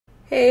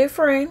Hey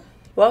friend,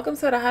 welcome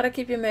to the How to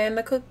Keep Your Man in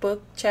the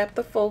Cookbook,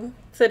 Chapter 4.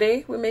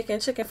 Today we're making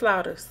chicken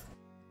flounders.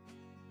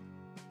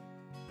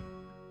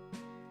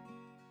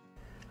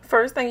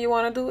 First thing you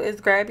want to do is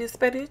grab your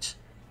spinach,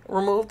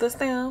 remove the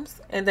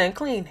stems, and then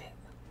clean it.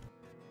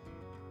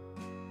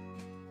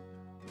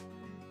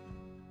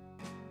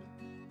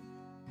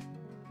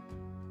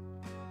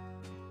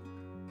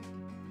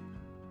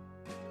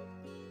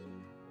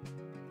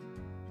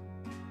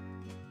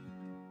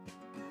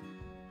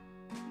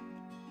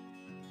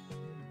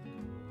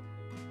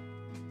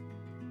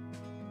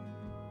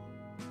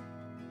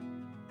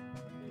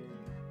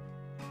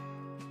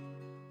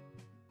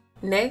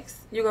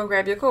 Next, you're going to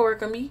grab your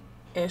coworker meat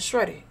and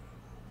shred it,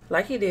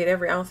 like he did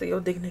every ounce of your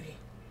dignity.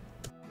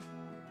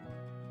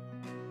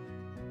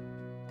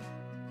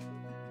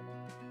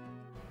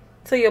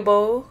 To your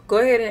bowl, go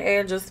ahead and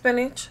add your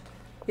spinach,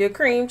 your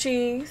cream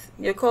cheese,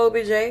 your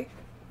Colby Jack,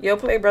 your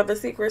Play Brother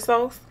secret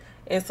sauce,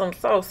 and some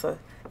salsa,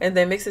 and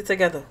then mix it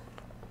together.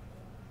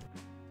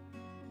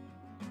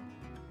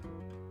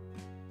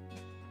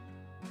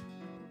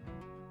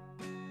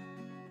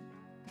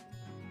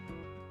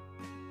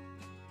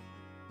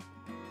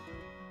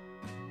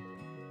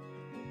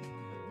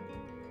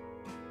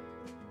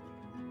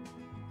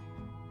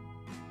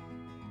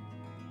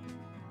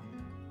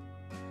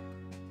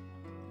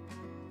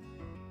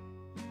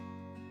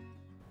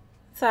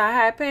 To a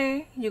hot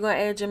pan, you're going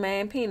to add your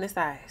man penis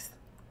size,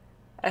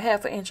 a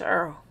half an inch of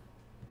Earl.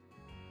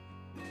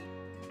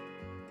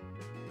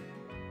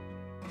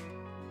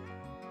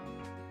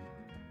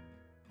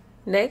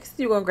 Next,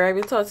 you're going to grab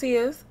your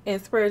tortillas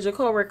and spread your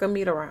coworker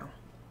meat around,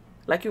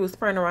 like you was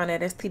spreading around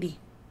that STD.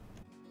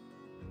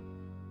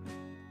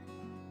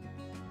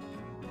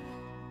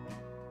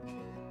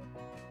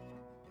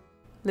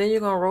 Then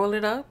you're going to roll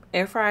it up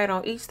and fry it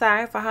on each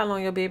side for how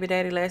long your baby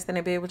daddy lasts in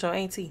the bed with your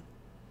auntie.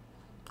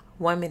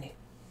 1 minute.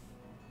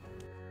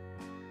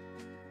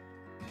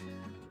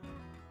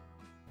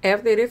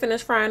 After they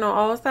finish frying on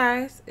all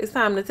sides, it's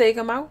time to take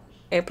them out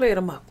and plate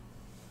them up.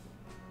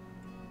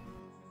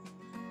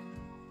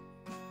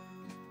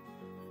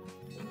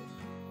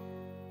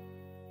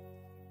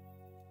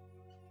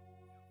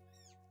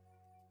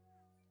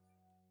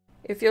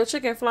 If your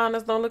chicken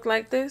flounders don't look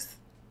like this,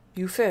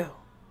 you fail.